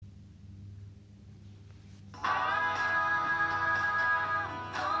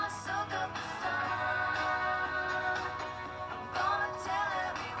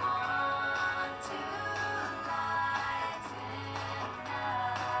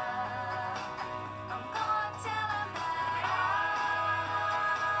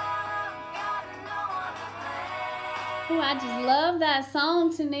Oh, I just love that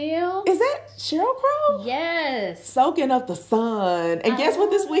song, Tennille. Is that Sheryl Crow? Yes. Soaking up the sun. And guess what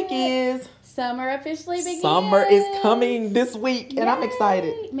this week is? Summer officially begins. Summer is coming this week, and I'm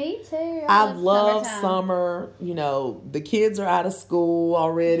excited. Me too. I love summer. You know, the kids are out of school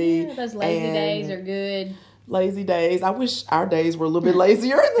already. Yeah, those lazy days are good. Lazy days. I wish our days were a little bit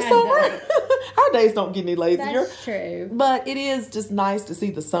lazier in the summer. Our days don't get any lazier. That's true. But it is just nice to see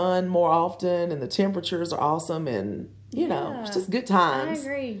the sun more often, and the temperatures are awesome, and you know, it's just good times. I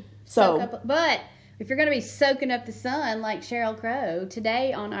agree. But if you're going to be soaking up the sun like Sheryl Crow,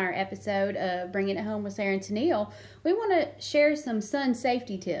 today on our episode of Bringing It Home with Sarah and Tennille, we want to share some sun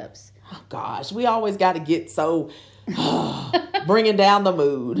safety tips. Oh gosh, we always got to get so bringing down the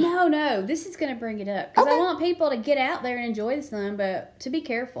mood. No, this is going to bring it up because I want people to get out there and enjoy the sun, but to be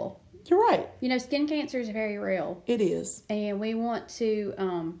careful. You're right. You know, skin cancer is very real. It is. And we want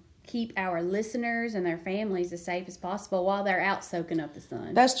to keep our listeners and their families as safe as possible while they're out soaking up the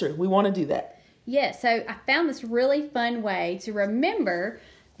sun. That's true. We want to do that. Yeah, so I found this really fun way to remember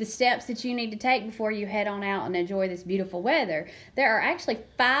the steps that you need to take before you head on out and enjoy this beautiful weather. There are actually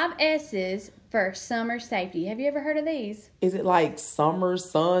 5 S's for summer safety. Have you ever heard of these? Is it like summer,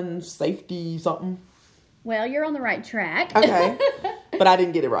 sun, safety, something? Well, you're on the right track. Okay. But I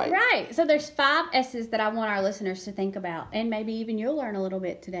didn't get it right. Right. So there's 5 S's that I want our listeners to think about. And maybe even you'll learn a little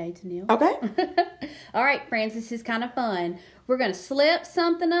bit today, Tennille. Okay. All right, friends, this is kind of fun. We're going to slip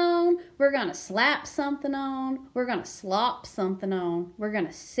something on. We're going to slap something on. We're going to slop something on. We're going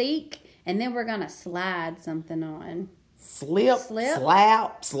to seek. And then we're going to slide something on. Slip,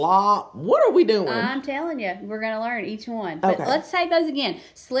 slap, slop. What are we doing? I'm telling you, we're going to learn each one. But let's say those again.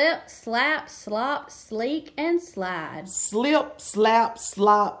 Slip, slap, slop, sleek, and slide. Slip, slap,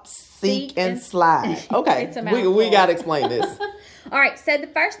 slop, seek, and slide. Okay, It's a we got to explain this. All right, so the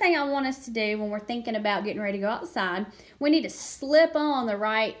first thing I want us to do when we're thinking about getting ready to go outside, we need to slip on the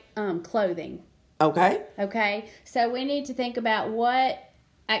right clothing. Okay. Okay, so we need to think about what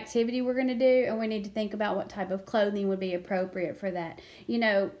activity we're going to do, and we need to think about what type of clothing would be appropriate for that. You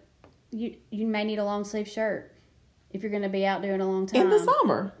know, you may need a long sleeve shirt if you're going to be out doing a long time. In the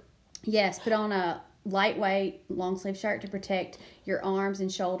summer. Yes, put on a lightweight long sleeve shirt to protect your arms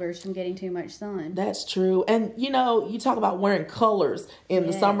and shoulders from getting too much sun. That's true. And you know, you talk about wearing colors in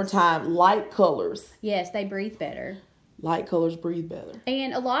the summertime, light colors. Yes, they breathe better. Light colors breathe better.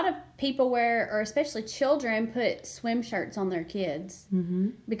 And a lot of people wear, or especially children, put swim shirts on their kids. Mm-hmm.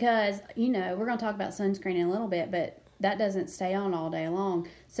 Because, you know, we're going to talk about sunscreen in a little bit, but that doesn't stay on all day long.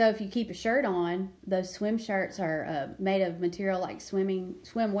 So if you keep a shirt on, those swim shirts are made of material like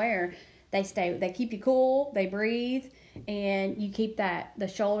swimwear. They keep you cool, they breathe, and you keep the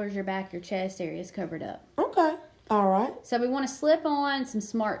shoulders, your back, your chest areas covered up. Okay. All right. So we want to slip on some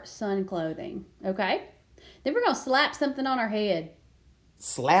smart sun clothing. Okay? Then we're going to slap something on our head.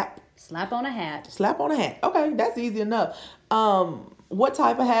 Slap on a hat. Slap on a hat. Okay, that's easy enough. What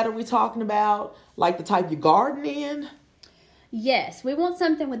type of hat are we talking about? Like the type you garden in? Yes, we want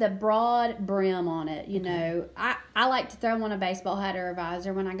something with a broad brim on it. You know, I like to throw on a baseball hat or a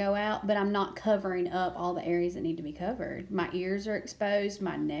visor when I go out, but I'm not covering up all the areas that need to be covered. My ears are exposed.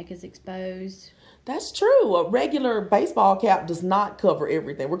 My neck is exposed. That's true. A regular baseball cap does not cover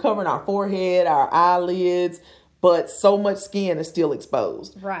everything. We're covering our forehead, our eyelids, but so much skin is still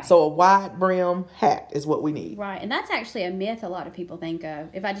exposed. Right. So a wide brim hat is what we need. Right. And that's actually a myth a lot of people think of.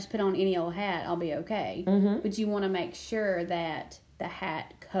 If I just put on any old hat, I'll be okay. Mm-hmm. But you want to make sure that the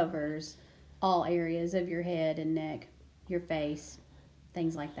hat covers all areas of your head and neck, your face,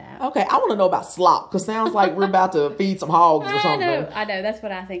 things like that. Okay. I want to know about slop, because sounds like we're about to feed some hogs or something. I know. That's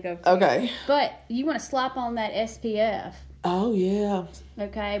what I think of too. Okay. But you want to slap on that SPF. Oh, yeah.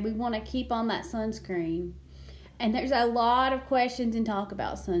 Okay. We want to keep on that sunscreen. And there's a lot of questions and talk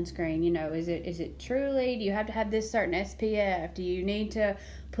about sunscreen. You know, is it truly? Do you have to have this certain SPF? Do you need to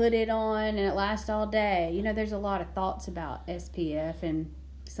put it on and it lasts all day? You know, there's a lot of thoughts about SPF and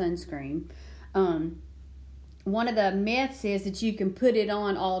sunscreen. One of the myths is that you can put it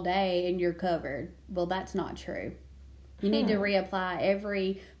on all day and you're covered. Well, that's not true. You need to reapply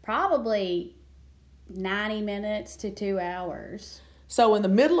every probably 90 minutes to 2 hours. So in the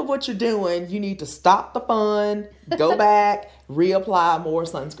middle of what you're doing, you need to stop the fun, go back, reapply more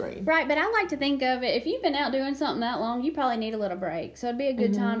sunscreen. Right, but I like to think of it, if you've been out doing something that long, you probably need a little break. So it'd be a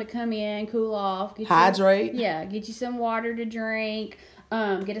good time to come in, cool off. Hydrate. Get you some water to drink,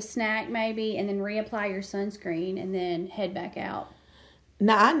 get a snack maybe, and then reapply your sunscreen and then head back out.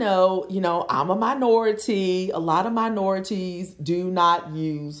 Now, I know, I'm a minority. A lot of minorities do not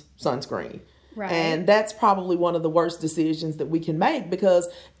use sunscreen. Right. And that's probably one of the worst decisions that we can make, because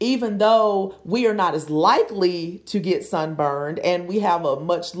even though we are not as likely to get sunburned and we have a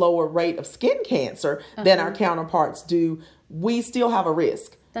much lower rate of skin cancer than our counterparts do, we still have a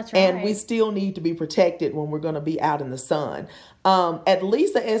risk. That's right. And we still need to be protected when we're going to be out in the sun. At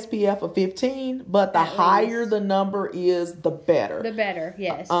least a SPF of 15, but the higher the number is, the better. The better,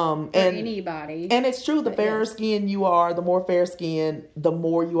 yes. For anybody. And it's true, the fairer skin you are, the more fair skin, the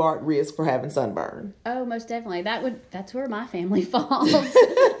more you are at risk for having sunburn. Oh, most definitely. That's where my family falls.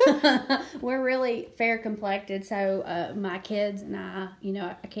 We're really fair complected, so my kids and I,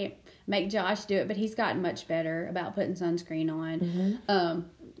 I can't make Josh do it, but he's gotten much better about putting sunscreen on.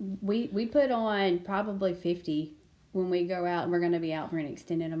 We put on probably 50 when we go out, and we're going to be out for an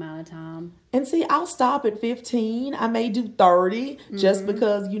extended amount of time. And see, I'll stop at 15. I may do 30 just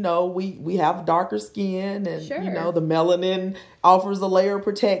because, we have darker skin and, the melanin offers a layer of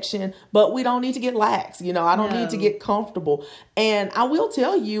protection, but we don't need to get lax. I don't need to get comfortable. And I will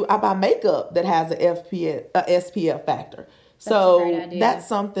tell you, I buy makeup that has a SPF factor. So that's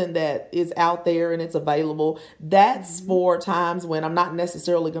something that is out there and it's available. That's for times when I'm not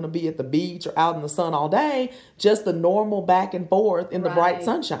necessarily going to be at the beach or out in the sun all day, just the normal back and forth in the bright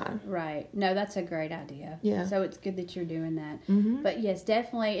sunshine. Right. No, that's a great idea. Yeah. So it's good that you're doing that. But yes,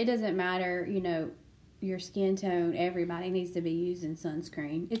 definitely, it doesn't matter, your skin tone. Everybody needs to be using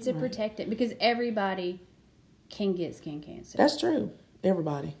sunscreen. It's a protectant, because everybody can get skin cancer. That's true.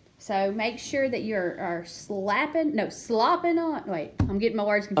 Everybody. So make sure that you're slopping on. Wait, I'm getting my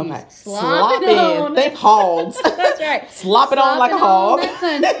words confused. Okay. Slopping on. Think hogs. That's right. Slop it on like a hog.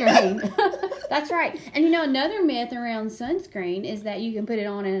 That sunscreen. That's right. And another myth around sunscreen is that you can put it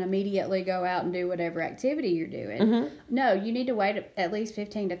on and immediately go out and do whatever activity you're doing. No, you need to wait at least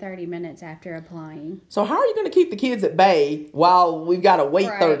 15 to 30 minutes after applying. So how are you going to keep the kids at bay while we've got to wait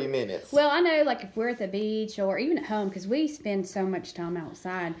 30 minutes? Well, I know, like, if we're at the beach or even at home, because we spend so much time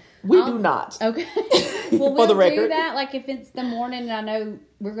outside. We do not. Okay. Well, For the record. do that. Like, if it's the morning and I know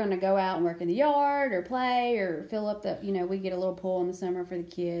we're going to go out and work in the yard or play or fill up we get a little pool in the summer for the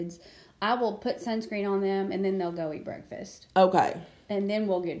kids. I will put sunscreen on them, and then they'll go eat breakfast. Okay. And then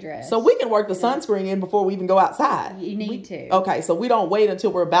we'll get dressed. So we can work the sunscreen in before we even go outside. You need to. Okay, so we don't wait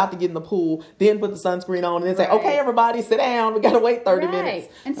until we're about to get in the pool, then put the sunscreen on, and then say, okay, everybody, sit down. We got to wait 30 minutes.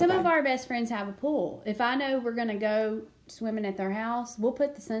 And some of our best friends have a pool. If I know we're going to go swimming at their house, we'll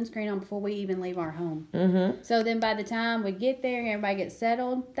put the sunscreen on before we even leave our home. So then by the time we get there and everybody gets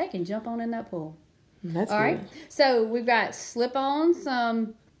settled, they can jump on in that pool. That's all good. Right. So we've got slip on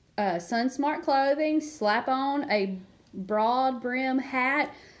some SunSmart clothing, slap on a broad brim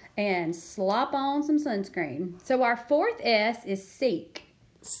hat, and slop on some sunscreen. So our fourth S is seek.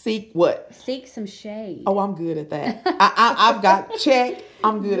 Seek what? Seek some shade. Oh, I'm good at that. I've got check.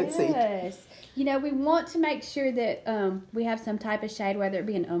 I'm good at seek. Yes. We want to make sure that we have some type of shade, whether it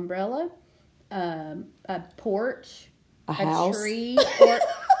be an umbrella, a porch, a house, tree, or...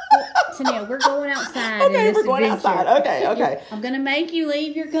 Tania, we're going outside. Okay, we're going outside. Okay. I'm going to make you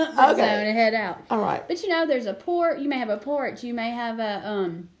leave your comfort zone and head out. All right. But there's a porch. You may have a porch. You may have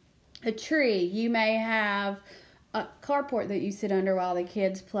a tree. You may have a carport that you sit under while the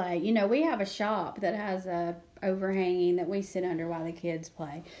kids play. We have a shop that has a overhanging that we sit under while the kids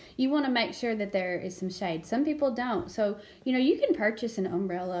play. You want to make sure that there is some shade. Some people don't. So, you can purchase an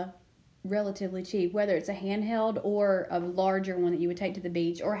umbrella relatively cheap, whether it's a handheld or a larger one that you would take to the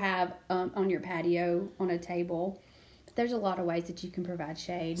beach or have on your patio on a table. But there's a lot of ways that you can provide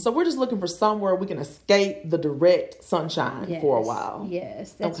shade. So we're just looking for somewhere we can escape the direct sunshine for a while.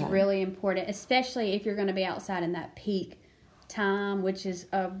 Yes, that's really important, especially if you're going to be outside in that peak time, which is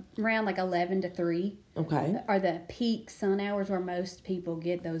around like 11 to 3. Okay. Are the peak sun hours where most people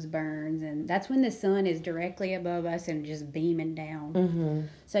get those burns, and that's when the sun is directly above us and just beaming down.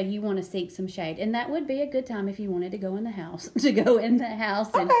 So you want to seek some shade, and that would be a good time if you wanted to go in the house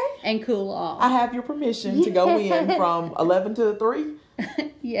and cool off. I have your permission to go in from 11 to 3.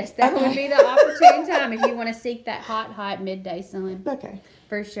 Yes, that would be the opportune time if you want to seek that hot midday sun. Okay.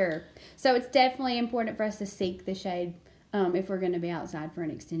 For sure. So it's definitely important for us to seek the shade if we're going to be outside for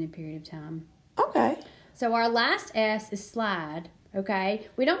an extended period of time. Okay. So our last S is slide, okay?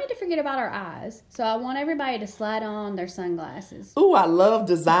 We don't need to forget about our eyes. So I want everybody to slide on their sunglasses. Ooh, I love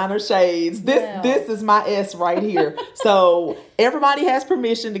designer shades. This is my S right here. So everybody has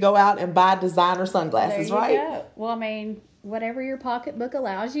permission to go out and buy designer sunglasses, right? Go. Well, whatever your pocketbook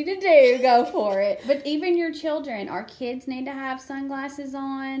allows you to do, go for it. But even your children, our kids need to have sunglasses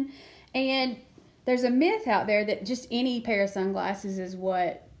on. And there's a myth out there that just any pair of sunglasses is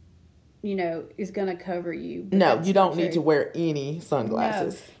what is going to cover you. No, you don't need to wear any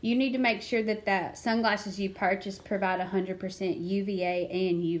sunglasses. No, you need to make sure that sunglasses you purchase provide 100% UVA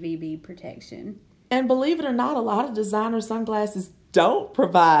and UVB protection. And believe it or not, a lot of designer sunglasses don't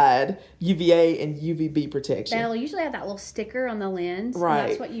provide UVA and UVB protection. They'll usually have that little sticker on the lens. Right. And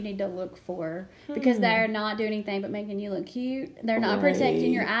that's what you need to look for, because they're not doing anything but making you look cute. They're not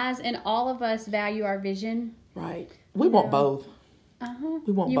protecting your eyes, and all of us value our vision. Right. We want both. We want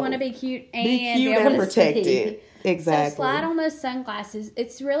both. You want to be cute and be able to protect it. Exactly. So slide on those sunglasses.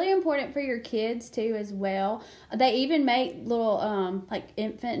 It's really important for your kids too as well. They even make little like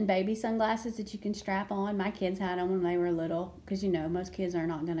infant and baby sunglasses that you can strap on. My kids had them when they were little, because most kids are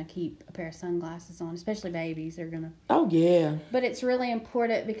not going to keep a pair of sunglasses on, especially babies. They're going to. Oh yeah. But it's really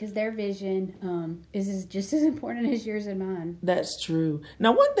important because their vision is just as important as yours and mine. That's true.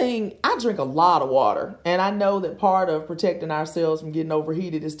 Now, one thing, I drink a lot of water, and I know that part of protecting ourselves from getting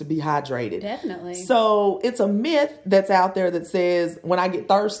overheated is to be hydrated. Definitely. So it's a myth that's out there that says when I get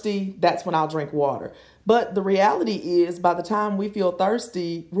thirsty, that's when I'll drink water. But the reality is, by the time we feel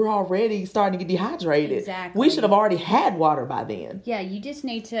thirsty, we're already starting to get dehydrated. Exactly. We should have already had water by then. Yeah, you just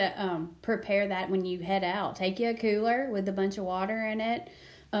need to prepare that when you head out. Take you a cooler with a bunch of water in it,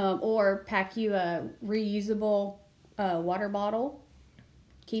 or pack you a reusable water bottle.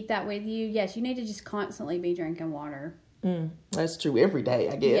 Keep that with you. Yes, you need to just constantly be drinking water. That's true every day,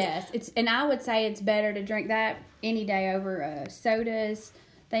 I guess. Yes, and I would say it's better to drink that any day over sodas,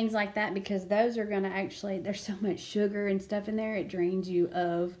 things like that, because those are going to there's so much sugar and stuff in there, it drains you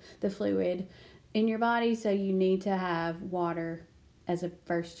of the fluid in your body, so you need to have water as a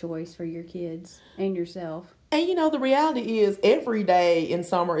first choice for your kids and yourself. And the reality is every day in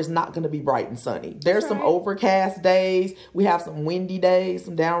summer is not going to be bright and sunny. There's some overcast days. We have some windy days,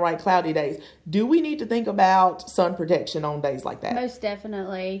 some downright cloudy days. Do we need to think about sun protection on days like that? Most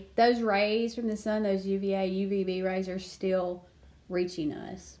definitely. Those rays from the sun, those UVA, UVB rays are still reaching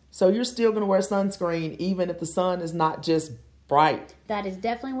us. So you're still going to wear sunscreen even if the sun is not just bright. That is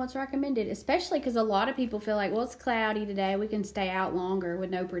definitely what's recommended, especially because a lot of people feel like, well, it's cloudy today, we can stay out longer with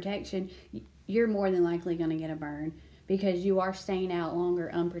no protection. You're more than likely going to get a burn because you are staying out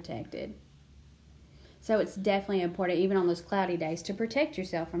longer unprotected. So it's definitely important, even on those cloudy days, to protect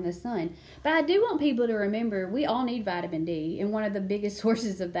yourself from the sun. But I do want people to remember we all need vitamin D, and one of the biggest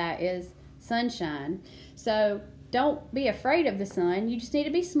sources of that is sunshine. So don't be afraid of the sun. You just need to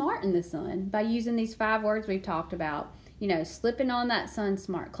be smart in the sun by using these 5 words we've talked about. Slipping on that sun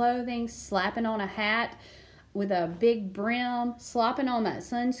smart clothing, slapping on a hat with a big brim, slopping on that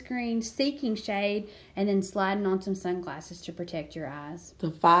sunscreen, seeking shade, and then sliding on some sunglasses to protect your eyes.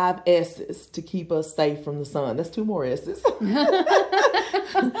 The 5 S's to keep us safe from the sun. That's 2 more S's.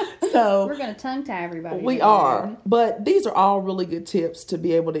 So we're going to tongue tie everybody. We are. But these are all really good tips to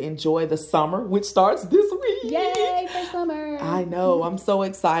be able to enjoy the summer, which starts this week. Yay for summer. I know. I'm so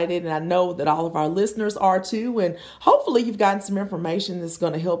excited, and I know that all of our listeners are too. And hopefully you've gotten some information that's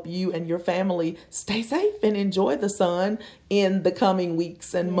going to help you and your family stay safe and enjoy the sun in the coming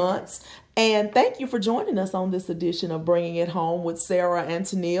weeks and months. And thank you for joining us on this edition of Bringing It Home with Sarah and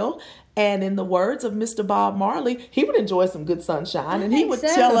Tennille. And in the words of Mr. Bob Marley, he would enjoy some good sunshine, and he would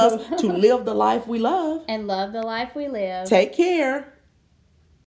tell us to live the life we love. And love the life we live. Take care.